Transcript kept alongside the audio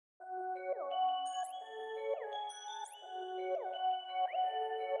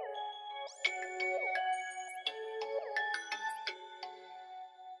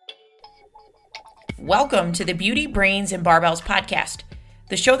Welcome to the Beauty, Brains, and Barbells podcast,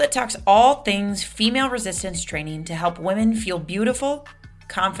 the show that talks all things female resistance training to help women feel beautiful,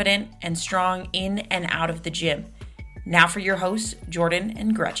 confident, and strong in and out of the gym. Now for your hosts, Jordan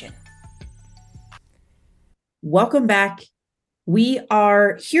and Gretchen. Welcome back. We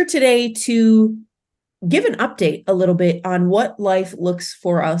are here today to give an update a little bit on what life looks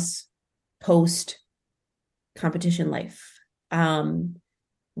for us post competition life.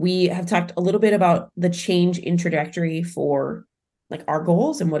 We have talked a little bit about the change in trajectory for like our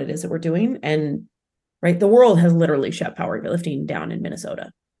goals and what it is that we're doing. And right, the world has literally shut powerlifting down in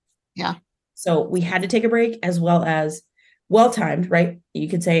Minnesota. Yeah. So we had to take a break, as well as well-timed, right? You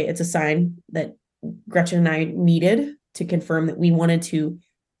could say it's a sign that Gretchen and I needed to confirm that we wanted to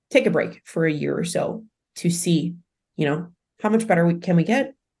take a break for a year or so to see, how much better can we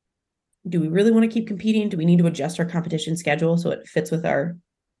get? Do we really want to keep competing? Do we need to adjust our competition schedule so it fits with our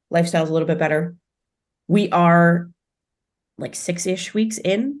lifestyles a little bit better? We are like 6-ish weeks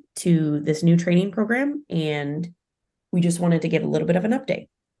in to this new training program, and we just wanted to give a little bit of an update.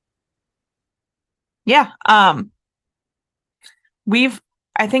 Yeah. I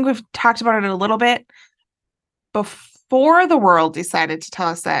think we've talked about it a little bit before the world decided to tell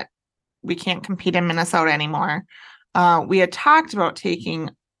us that we can't compete in Minnesota anymore. We had talked about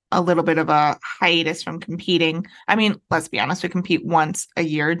taking a little bit of a hiatus from competing. I mean, let's be honest, we compete once a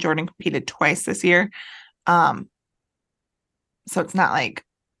year. Jordan competed twice this year. So it's not like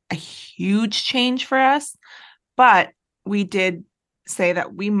a huge change for us, but we did say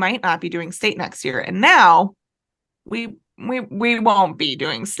that we might not be doing state next year. And now we won't be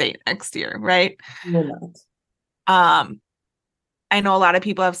doing state next year, right? We're not. I know a lot of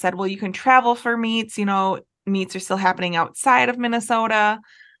people have said, well, you can travel for meets, meets are still happening outside of Minnesota.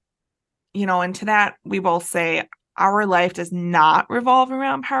 And to that, we both say our life does not revolve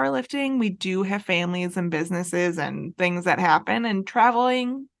around powerlifting. We do have families and businesses and things that happen, and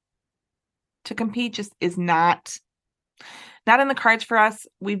traveling to compete just is not in the cards for us.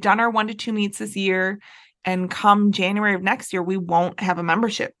 We've done our 1 to 2 meets this year, and come January of next year, we won't have a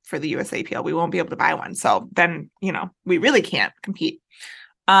membership for the USAPL. We won't be able to buy one. So then, we really can't compete.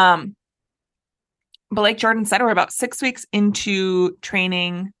 But like Jordan said, we're about 6 weeks into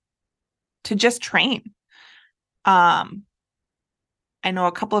training to just train. I know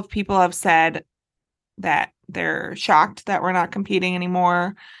a couple of people have said that they're shocked that we're not competing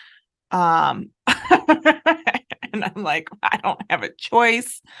anymore. And I'm like, I don't have a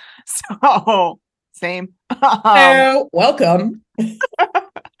choice. So same. Welcome.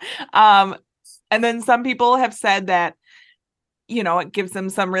 And then some people have said that, it gives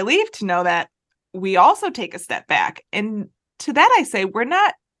them some relief to know that we also take a step back. And to that, I say, we're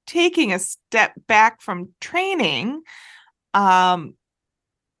not taking a step back from training. We're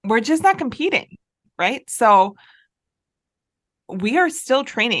just not competing, right? So we are still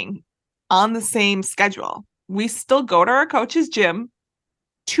training on the same schedule. We still go to our coach's gym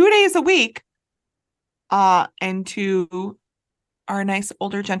 2 days a week, and to our nice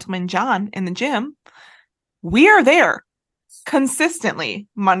older gentleman, John, in the gym. We are there consistently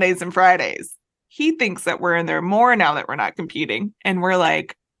Mondays and Fridays. He thinks that we're in there more now that we're not competing. And we're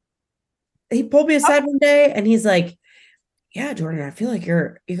like, he pulled me aside one day and he's like, yeah, Jordan, I feel like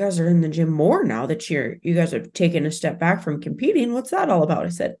you guys are in the gym more now that you guys are taking a step back from competing. What's that all about? I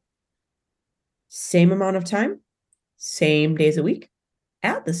said, same amount of time, same days a week,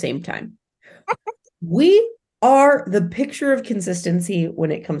 at the same time. We are the picture of consistency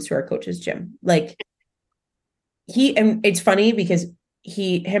when it comes to our coach's gym. Like and it's funny because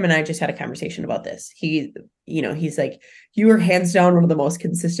him and I just had a conversation about this. He's like, you are hands down one of the most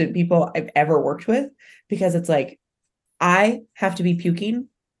consistent people I've ever worked with, because it's like, I have to be puking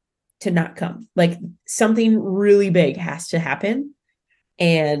to not come. Like something really big has to happen.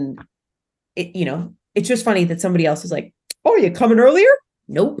 And it's just funny that somebody else is like, oh, are you coming earlier?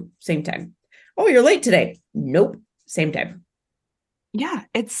 Nope. Same time. Oh, you're late today. Nope. Same time. Yeah,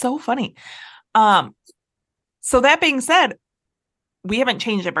 it's so funny. So that being said, we haven't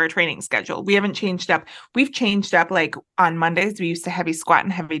changed up our training schedule. We haven't changed up. We've changed up, like on Mondays, we used to heavy squat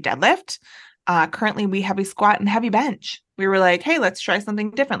and heavy deadlift. Currently we heavy squat and heavy bench. We were like, hey, let's try something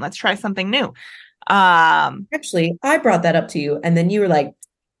different. Let's try something new. Actually, I brought that up to you. And then you were like,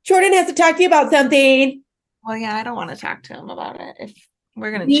 Jordan has to talk to you about something. Well, yeah, I don't want to talk to him about it. If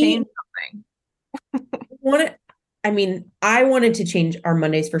we're going to change something. I wanted to change our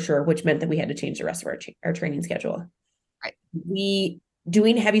Mondays for sure, which meant that we had to change the rest of our training schedule. Right. We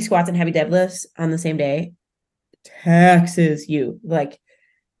doing heavy squats and heavy deadlifts on the same day taxes you. Like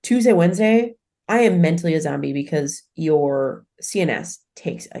Tuesday, Wednesday, I am mentally a zombie because your CNS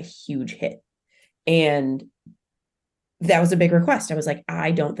takes a huge hit. And that was a big request. I was like,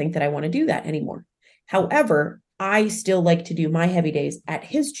 I don't think that I want to do that anymore. However, I still like to do my heavy days at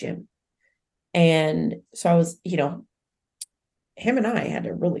his gym. And so I was, him and I had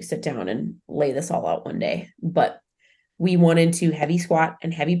to really sit down and lay this all out one day. But we wanted to heavy squat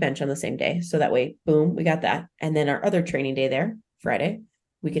and heavy bench on the same day. So that way, boom, we got that. And then our other training day there, Friday,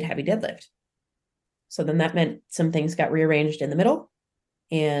 we could heavy deadlift. So then that meant some things got rearranged in the middle.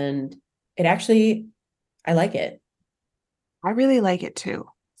 And it actually, I like it. I really like it too.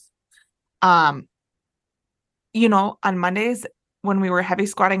 On Mondays when we were heavy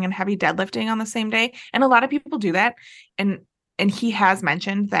squatting and heavy deadlifting on the same day, and a lot of people do that. And he has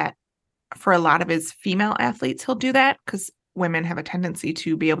mentioned that for a lot of his female athletes, he'll do that because women have a tendency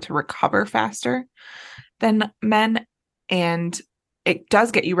to be able to recover faster than men. And it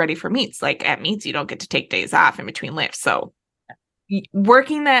does get you ready for meets. Like at meets, you don't get to take days off in between lifts. So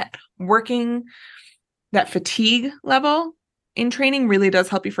working that fatigue level in training really does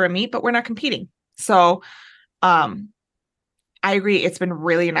help you for a meet, but we're not competing. So I agree. It's been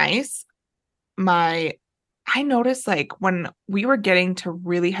really nice. I noticed like when we were getting to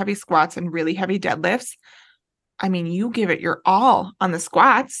really heavy squats and really heavy deadlifts, I mean, you give it your all on the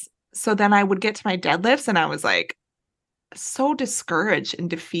squats. So then I would get to my deadlifts and I was like so discouraged and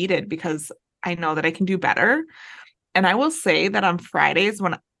defeated because I know that I can do better. And I will say that on Fridays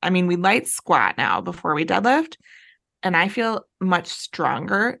we light squat now before we deadlift, and I feel much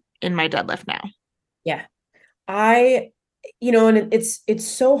stronger in my deadlift now. Yeah. And it's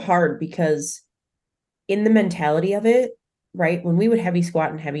so hard because in the mentality of it, right? When we would heavy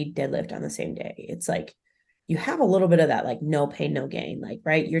squat and heavy deadlift on the same day, it's like you have a little bit of that, like no pain, no gain, like,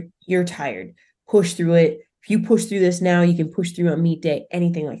 right? You're tired, push through it. If you push through this now, you can push through a meet day,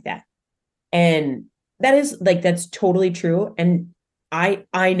 anything like that. And that's totally true. And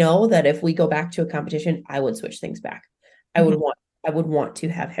I know that if we go back to a competition, I would switch things back. I would want to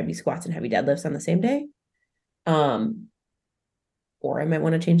have heavy squats and heavy deadlifts on the same day. Or I might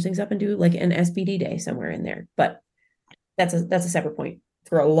want to change things up and do like an SBD day somewhere in there. But that's a separate point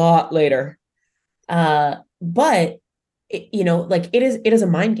for a lot later. But it is a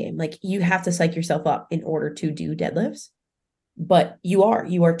mind game. Like you have to psych yourself up in order to do deadlifts, but you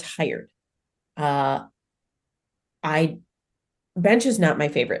are tired. Bench is not my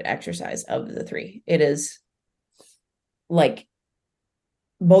favorite exercise of the three. It is like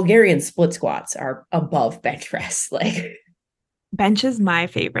Bulgarian split squats are above bench press. Like bench is my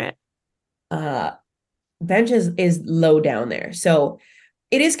favorite. Bench is low down there. So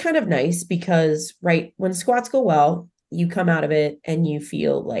it is kind of nice because, right, when squats go well, you come out of it and you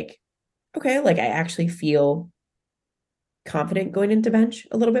feel like, okay, like I actually feel confident going into bench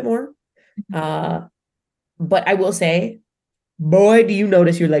a little bit more. But I will say, boy, do you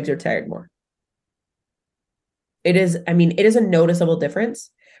notice your legs are tired more. It is a noticeable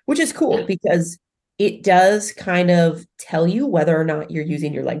difference, which is cool because it does kind of tell you whether or not you're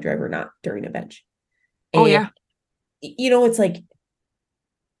using your leg drive or not during a bench. And, yeah. It's like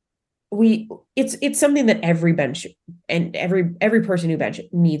it's something that every bench and every person who bench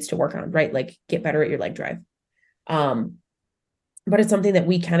needs to work on, right? Like get better at your leg drive. But it's something that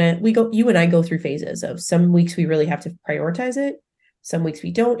you and I go through phases of some weeks we really have to prioritize it. Some weeks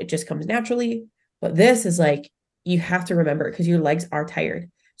we don't, it just comes naturally. But this is like, you have to remember it because your legs are tired.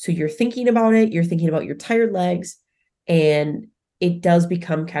 So you're thinking about it, you're thinking about your tired legs, and it does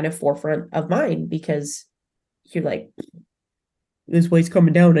become kind of forefront of mind because you're like, this weight's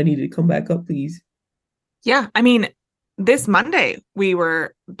coming down. I need to come back up, please. Yeah. I mean, this Monday we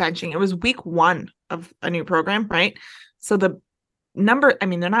were benching. It was week 1 of a new program, right? So the number,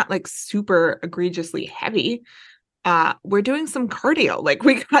 they're not like super egregiously heavy. We're doing some cardio. Like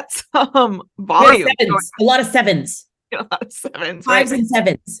we got some volume. A lot of sevens. A lot of sevens. 5s right? and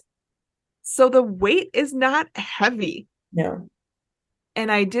 7s. So the weight is not heavy. No.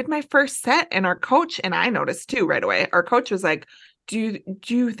 And I did my first set, and our coach, and I noticed too right away, our coach was like, do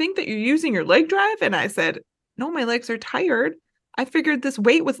you think that you're using your leg drive? And I said, no, my legs are tired. I figured this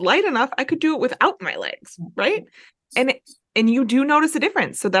weight was light enough. I could do it without my legs. Right. And you do notice a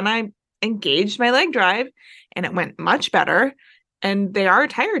difference. So then I engaged my leg drive and it went much better, and they are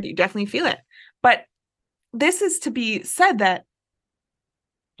tired. You definitely feel it. But this is to be said that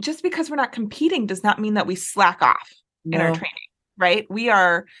just because we're not competing does not mean that we slack off in our training, right? We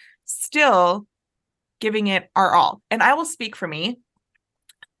are still giving it our all. And I will speak for me.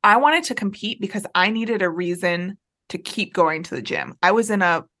 I wanted to compete because I needed a reason to keep going to the gym. I was in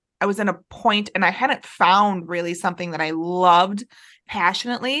a point, and I hadn't found really something that I loved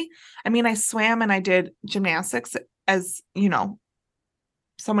passionately. I swam and I did gymnastics as,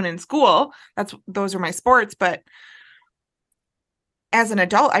 someone in school. Those are my sports. But as an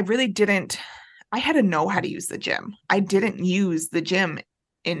adult, I had to know how to use the gym. I didn't use the gym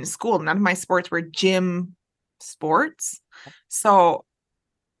in school. None of my sports were gym sports. So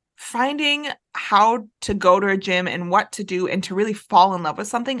finding how to go to a gym and what to do and to really fall in love with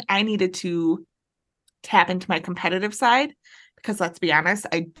something, I needed to tap into my competitive side, because let's be honest,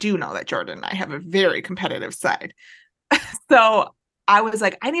 I do know that Jordan and I have a very competitive side. So I was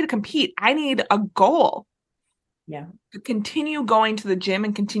like, I need to compete. I need a goal. Yeah. To continue going to the gym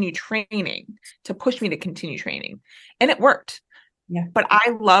and continue training, to push me to continue training. And it worked. Yeah. But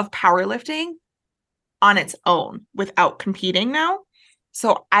I love powerlifting on its own without competing now.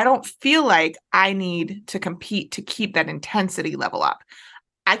 So I don't feel like I need to compete to keep that intensity level up.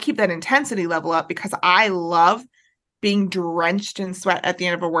 I keep that intensity level up because I love being drenched in sweat at the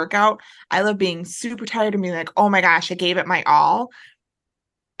end of a workout. I love being super tired and being like, oh my gosh, I gave it my all.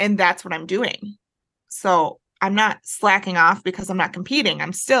 And that's what I'm doing. So I'm not slacking off because I'm not competing. I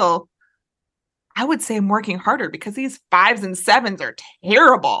would say I'm working harder because these 5s and 7s are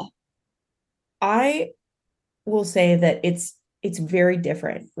terrible. I will say that it's very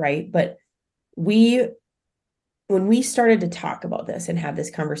different, right? But when we started to talk about this and have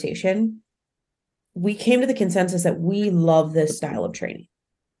this conversation, we came to the consensus that we love this style of training,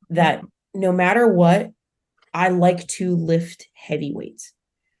 that no matter what, I like to lift heavy weights.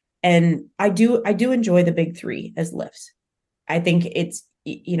 And I do enjoy the big 3 as lifts. I think it's,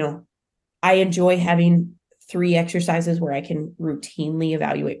 I enjoy having 3 exercises where I can routinely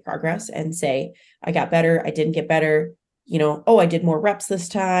evaluate progress and say, I got better, I didn't get better, oh, I did more reps this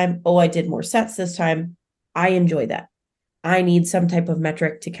time, oh, I did more sets this time. I enjoy that. I need some type of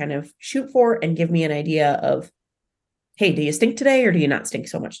metric to kind of shoot for and give me an idea of, hey, do you stink today or do you not stink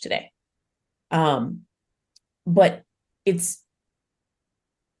so much today? But I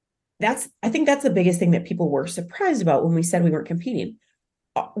think that's the biggest thing that people were surprised about when we said we weren't competing.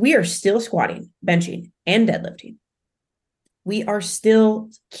 We are still squatting, benching, and deadlifting. We are still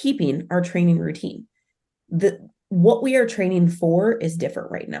keeping our training routine. What we are training for is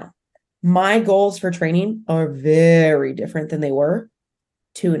different right now. My goals for training are very different than they were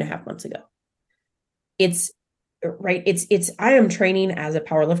 2.5 months ago. I am training as a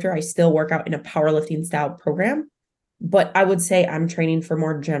powerlifter. I still work out in a powerlifting style program, but I would say I'm training for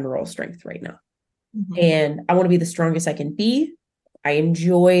more general strength right now. Mm-hmm. And I want to be the strongest I can be. I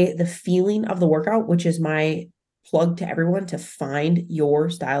enjoy the feeling of the workout, which is my plug to everyone to find your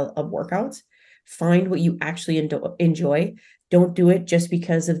style of workouts. Find what you actually enjoy. Don't do it just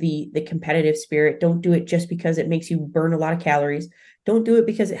because of the competitive spirit. Don't do it just because it makes you burn a lot of calories. Don't do it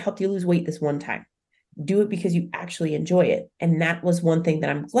because it helped you lose weight this one time. Do it because you actually enjoy it. And that was one thing that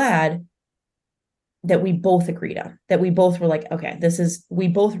I'm glad that we both agreed on, that we both were like, okay, we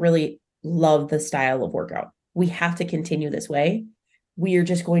both really love the style of workout. We have to continue this way. We are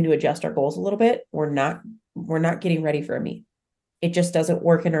just going to adjust our goals a little bit. We're not getting ready for a meet. It just doesn't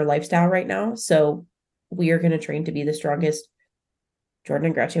work in our lifestyle right now. So we are going to train to be the strongest Jordan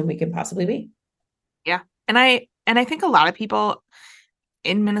and Gretchen we can possibly be. Yeah. And I think a lot of people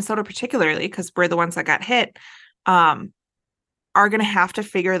in Minnesota, particularly, because we're the ones that got hit, are going to have to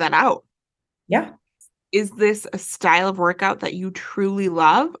figure that out. Yeah. Is this a style of workout that you truly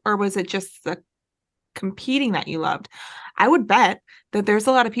love, or was it just the competing that you loved? I would bet that there's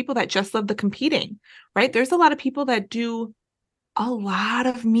a lot of people that just love the competing, right? There's a lot of people that do a lot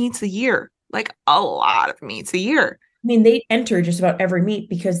of meets a year, like a lot of meets a year. I mean, they enter just about every meet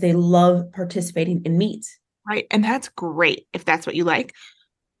because they love participating in meets. Right. And that's great if that's what you like.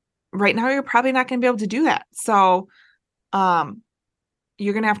 Right now, you're probably not going to be able to do that. So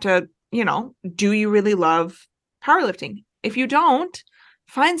you're going to have to, do you really love powerlifting? If you don't,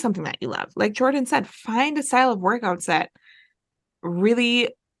 find something that you love. Like Jordan said, find a style of workouts that really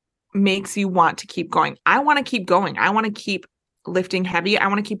makes you want to keep going. I want to keep going. I want to keep lifting heavy. I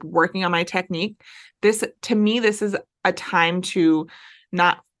want to keep working on my technique. To me, this is a time to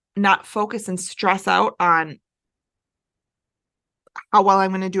not focus and stress out on how well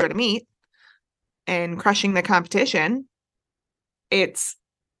I'm going to do at a meet and crushing the competition.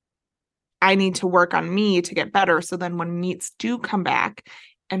 I need to work on me to get better. So then when meets do come back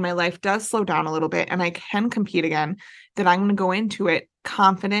and my life does slow down a little bit and I can compete again, then I'm going to go into it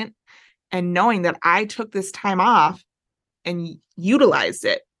confident and knowing that I took this time off and utilized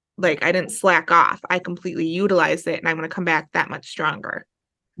it. Like I didn't slack off. I completely utilized it and I'm going to come back that much stronger.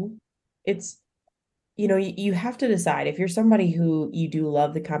 It's, you have to decide if you're somebody who you do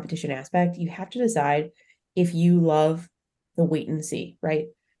love the competition aspect, you have to decide if you love the wait and see, right?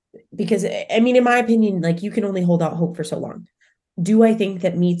 Because I mean, in my opinion, like you can only hold out hope for so long. Do I think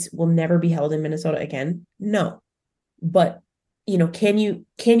that meets will never be held in Minnesota again? No. But can you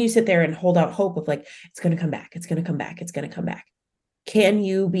sit there and hold out hope of like, it's going to come back, it's going to come back, it's going to come back? Can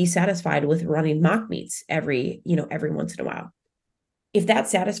you be satisfied with running mock meets every once in a while? If that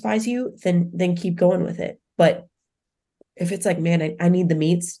satisfies you, then keep going with it. But if it's like, man, I need the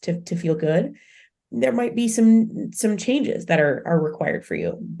meets to feel good, there might be some changes that are required for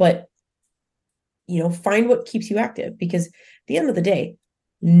you. But find what keeps you active, because at the end of the day,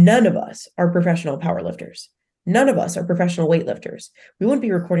 none of us are professional power lifters. None of us are professional weightlifters. We wouldn't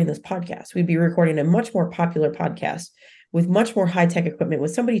be recording this podcast. We'd be recording a much more popular podcast with much more high-tech equipment,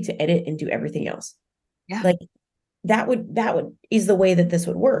 with somebody to edit and do everything else. Yeah. Like that is the way that this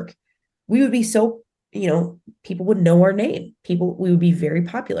would work. We would be so, people would know our name. We would be very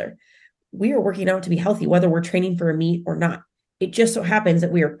popular. We are working out to be healthy, whether we're training for a meet or not. It just so happens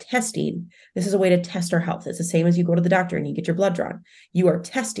that we are testing. This is a way to test our health. It's the same as you go to the doctor and you get your blood drawn. You are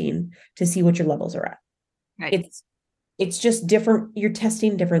testing to see what your levels are at. Right. It's just different. You're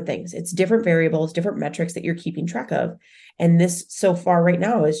testing different things. It's different variables, different metrics that you're keeping track of. And this so far right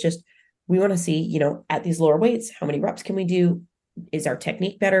now is just, we want to see, at these lower weights, how many reps can we do? Is our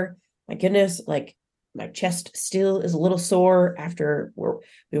technique better? My goodness, like my chest still is a little sore after we've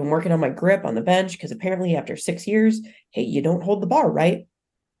been working on my grip on the bench, because apparently after 6 years, hey, you don't hold the bar right.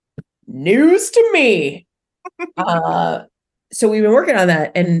 News to me. So we've been working on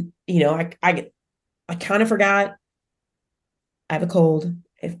that, and I kind of forgot. I have a cold.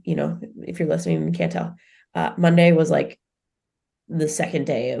 If you're listening and can't tell, Monday was like the second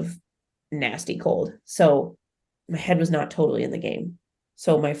day of nasty cold, so my head was not totally in the game.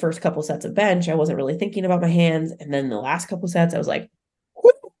 So my first couple sets of bench, I wasn't really thinking about my hands. And then the last couple sets, I was like,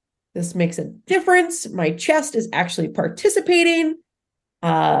 this makes a difference. My chest is actually participating.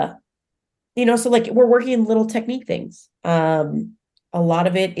 So like we're working little technique things. A lot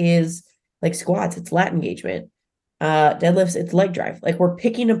of it is like squats, it's lat engagement. Deadlifts, it's leg drive. Like we're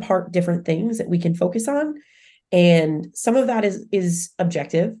picking apart different things that we can focus on. And some of that is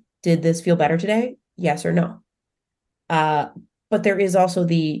objective. Did this feel better today? Yes or no? But there is also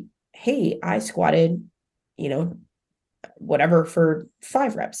hey, I squatted, whatever for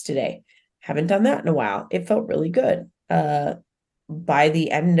 5 reps today. Haven't done that in a while. It felt really good. By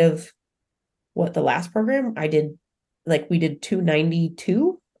the end of the last program, we did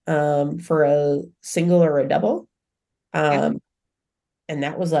 292 for a single or a double. And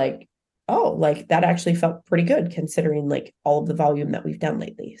that was like, oh, like that actually felt pretty good considering like all of the volume that we've done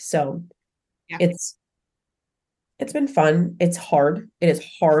lately. So it's been fun. It's hard. It is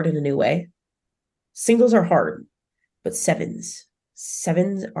hard in a new way. Singles are hard, but sevens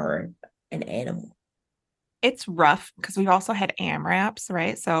are an animal. It's rough because we've also had AMRAPs,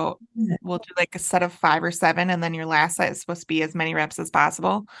 right? So we'll do like a set of 5 or 7, and then your last set is supposed to be as many reps as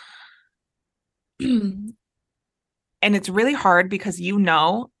possible. And it's really hard because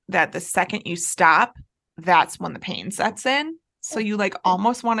that the second you stop, that's when the pain sets in. So you like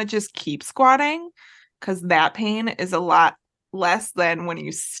almost want to just keep squatting, because that pain is a lot less than when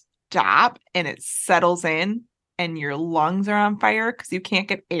you stop and it settles in and your lungs are on fire because you can't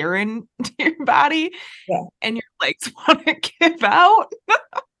get air into your body and your legs want to give out.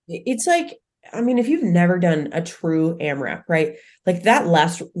 It's like, I mean, if you've never done a true AMRAP, right? Like that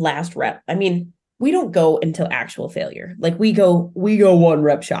last rep, I mean, we don't go until actual failure. Like we go 1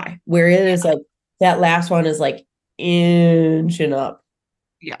 rep shy, where it is like that last one is like inching up.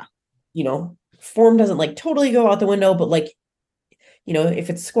 Yeah. Form doesn't like totally go out the window, but like, if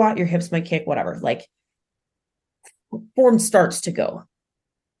it's squat, your hips might kick, whatever, like form starts to go.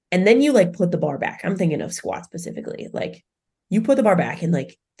 And then you like put the bar back. I'm thinking of squat specifically. Like you put the bar back and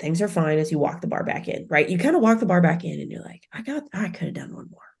like things are fine as you walk the bar back in, right? You kind of walk the bar back in and you're like, I could have done one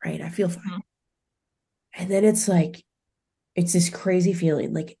more, right? I feel fine. Mm-hmm. And then it's like, it's this crazy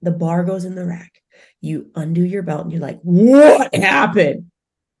feeling. Like the bar goes in the rack. You undo your belt and you're like, what happened?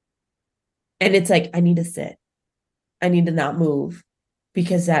 And it's like, I need to sit. I need to not move,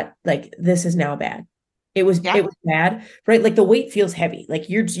 because this is now bad. It was bad, right? Like the weight feels heavy. Like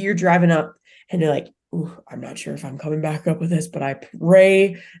you're driving up and you're like, ooh, I'm not sure if I'm coming back up with this, but I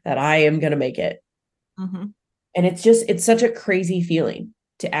pray that I am going to make it. Mm-hmm. And it's such a crazy feeling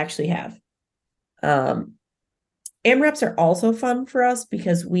to actually have. AMRAPs are also fun for us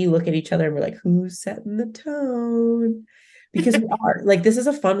because we look at each other and we're like, who's setting the tone? Because we are like, this is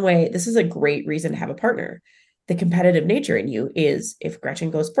a fun way. This is a great reason to have a partner. The competitive nature in you is, if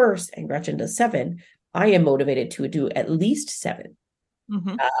Gretchen goes first and Gretchen does 7, I am motivated to do at least 7.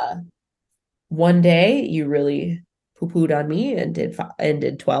 Mm-hmm. One day you really poo-pooed on me and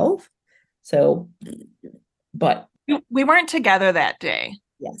did 12. So, but We weren't together that day.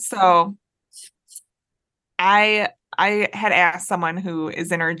 Yes. So I had asked someone who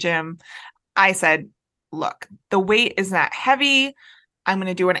is in her gym. I said, look, the weight is not heavy. I'm going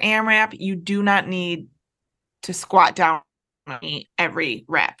to do an AMRAP. You do not need to squat down on me every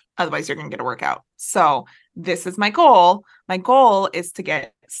rep. Otherwise, you're going to get a workout. So this is my goal. My goal is to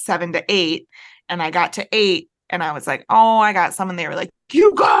get 7 to 8. And I got to 8. And I was like, oh, I got some. And they were like,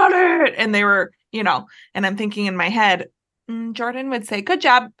 you got it. And they were, and I'm thinking in my head, Jordan would say, good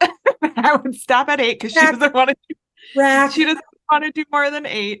job. I would stop at 8 because she doesn't want to do more than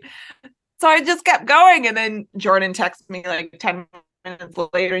 8. So I just kept going. And then Jordan texted me like 10 minutes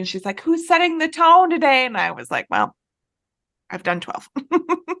later and she's like, who's setting the tone today? And I was like, well, I've done 12.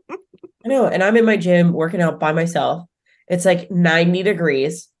 I know. And I'm in my gym working out by myself. It's like 90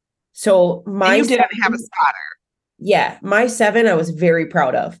 degrees. So you didn't have a spotter. Yeah. My 7, I was very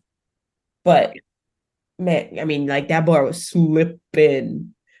proud of. But man, I mean, like that bar was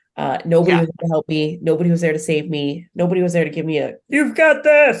slipping. Nobody was there to help me. Nobody was there to save me. Nobody was there to give me you've got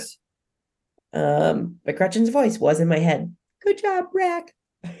this. But Gretchen's voice was in my head. Good job, Rack.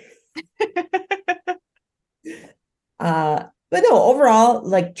 But no, overall,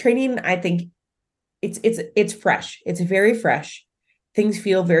 like training, I think it's fresh. It's very fresh. Things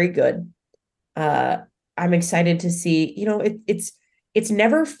feel very good. I'm excited to see, it's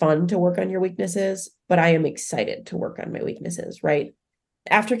never fun to work on your weaknesses, but I am excited to work on my weaknesses, right?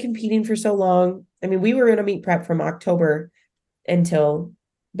 After competing for so long, I mean, we were in a meet prep from October until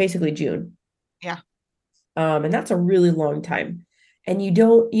basically June. Yeah. And that's a really long time. And you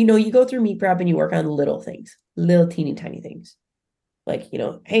go through meet prep and you work on little things, little teeny tiny things. Like,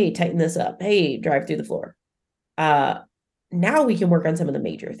 hey, tighten this up. Hey, drive through the floor. Now we can work on some of the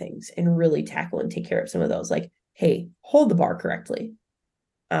major things and really tackle and take care of some of those. Like, hey, hold the bar correctly.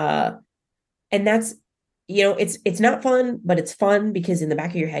 And that's, it's not fun, but it's fun because in the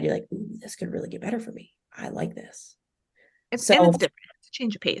back of your head, you're like, this could really get better for me. I like this. And it's different. It's a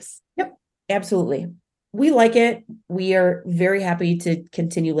change of pace. Yep, absolutely. We like it. We are very happy to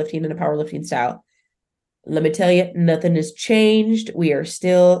continue lifting in a powerlifting style. Let me tell you, nothing has changed. We are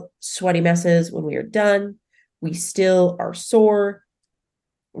still sweaty messes when we are done. We still are sore.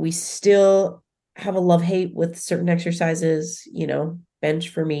 We still have a love-hate with certain exercises, bench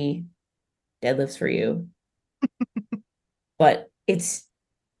for me, deadlifts for you. But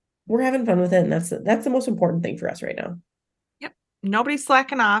we're having fun with it, and that's the most important thing for us right now. Yep. Nobody's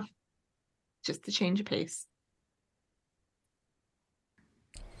slacking off. Just the change of pace.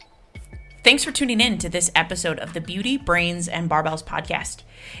 Thanks for tuning in to this episode of the Beauty, Brains, and Barbells podcast.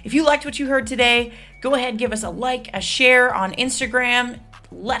 If you liked what you heard today, go ahead and give us a like, a share on Instagram.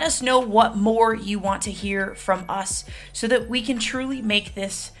 Let us know what more you want to hear from us so that we can truly make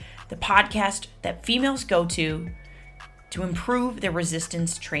this the podcast that females go to improve their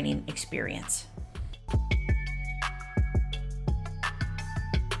resistance training experience.